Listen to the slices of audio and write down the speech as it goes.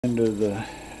Into the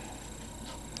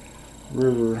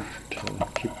river to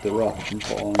keep the rocks from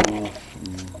falling off,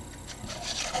 and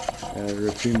added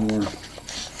a few more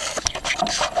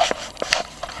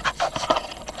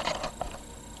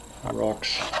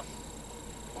rocks.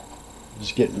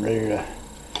 Just getting ready to,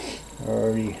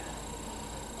 already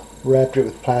wrapped it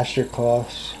with plaster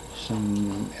cloths,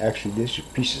 actually these are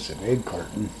pieces of egg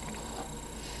carton,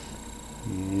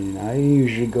 and I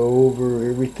usually go over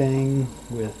everything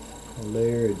with a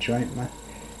layer of joint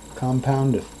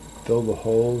compound to fill the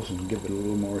holes and give it a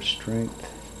little more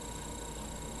strength.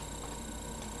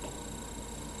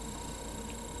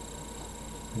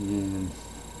 And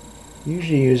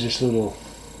usually use this little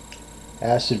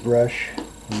acid brush.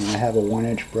 I have a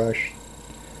 1-inch brush,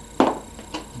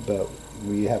 but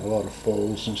we have a lot of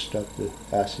folds and stuff. The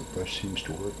acid brush seems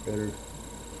to work better.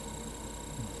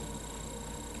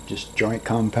 Just joint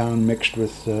compound mixed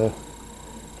with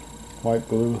white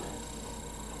glue.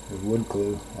 Wood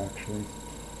glue, actually.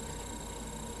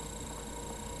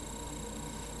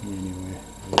 Anyway,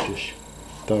 I just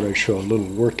thought I'd show a little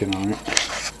working on it.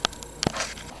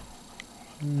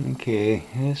 Okay,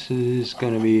 this is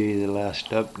going to be the last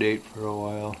update for a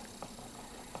while.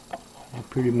 I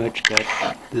pretty much got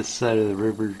this side of the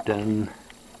river done.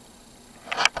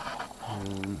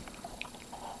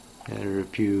 Added a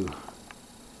few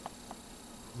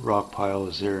rock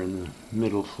piles there in the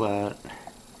middle flat.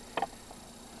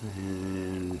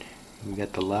 And we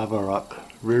got the Lava Rock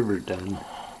River done.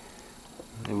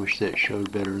 I wish that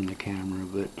showed better in the camera,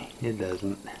 but it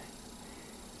doesn't.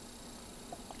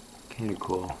 Kinda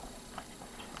cool.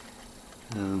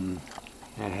 I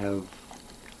have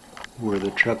where the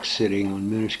truck's sitting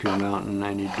on Minuscule Mountain.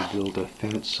 I need to build a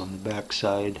fence on the back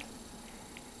side.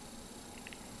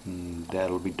 And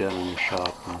that'll be done in the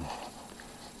shop and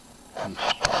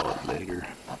install it later.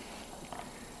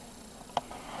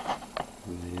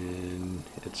 And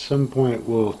at some point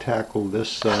we'll tackle this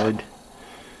side,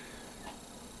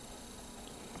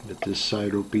 but this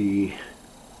side will be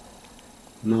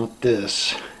not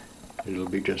this. It'll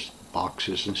be just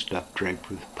boxes and stuff draped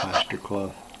with plaster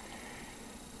cloth.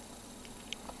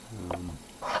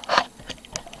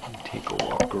 Take a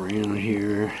walk around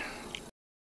here.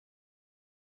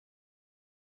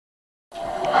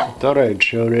 I thought I had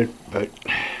showed it, but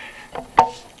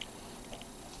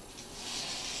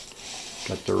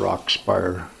got the rock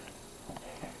spire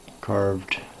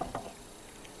carved,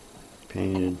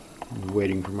 painted. I'm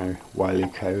waiting for my Wile E.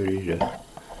 Coyote to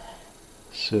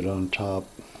sit on top.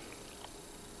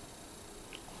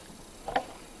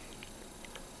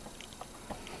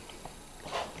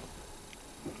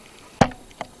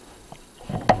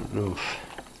 I don't know if...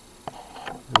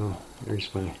 Oh,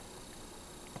 there's my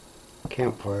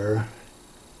campfire.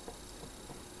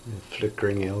 The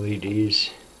flickering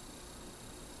LEDs.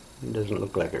 It doesn't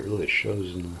look like it really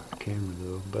shows in the camera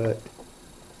though, but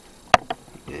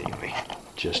anyway,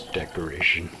 just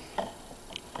decoration.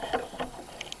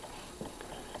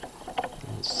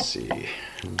 Let's see.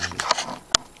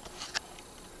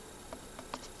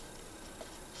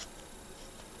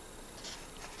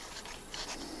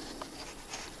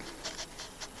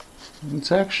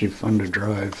 It's actually fun to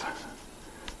drive.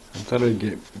 I thought I'd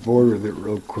get bored with it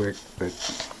real quick, but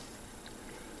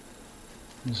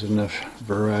there's enough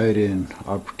variety and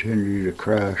opportunity to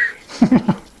crash.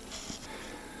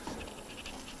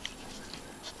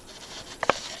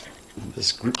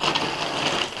 This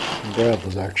grab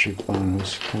was actually fun. I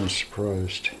was kind of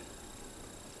surprised.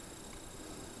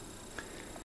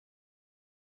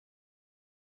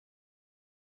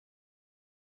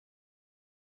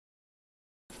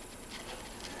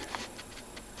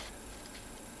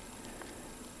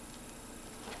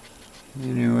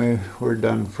 Anyway, we're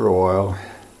done for a while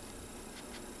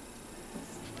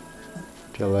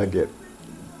till I get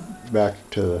back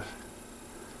to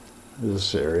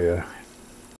this area.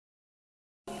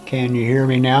 Can you hear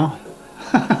me now?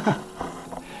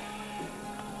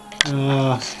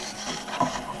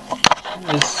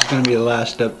 This is going to be the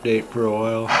last update for a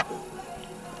while.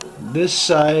 This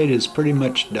side is pretty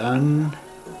much done.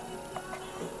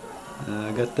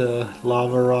 I got the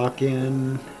lava rock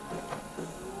in,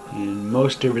 and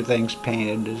most everything's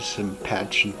painted. There's some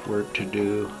patching work to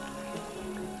do.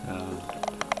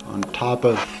 On top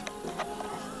of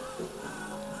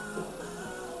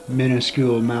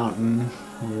Minuscule Mountain,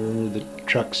 where the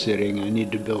truck's sitting, I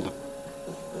need to build a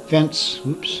fence,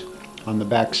 on the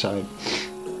back side,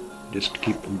 just to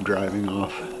keep them driving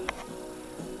off.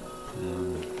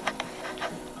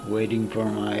 Waiting for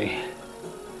my,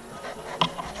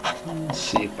 let's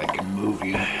see if I can move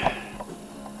you,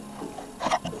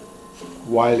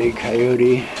 Wile E.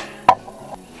 Coyote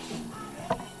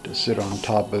to to sit on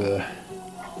top of the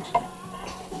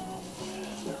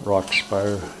rock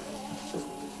spire.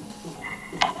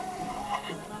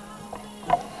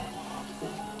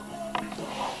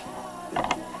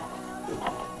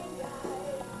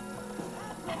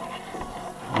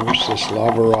 I wish this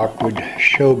lava rock would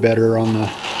show better on the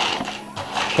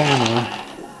camera.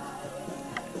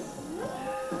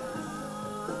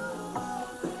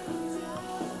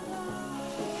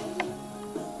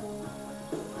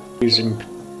 Using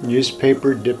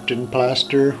newspaper dipped in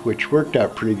plaster, which worked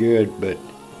out pretty good, but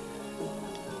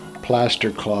plaster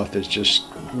cloth is just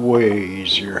way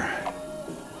easier.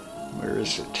 Where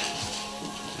is it?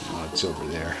 Oh, it's over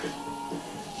there.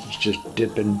 It's just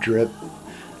dip and drip,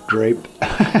 drape,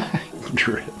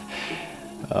 drip.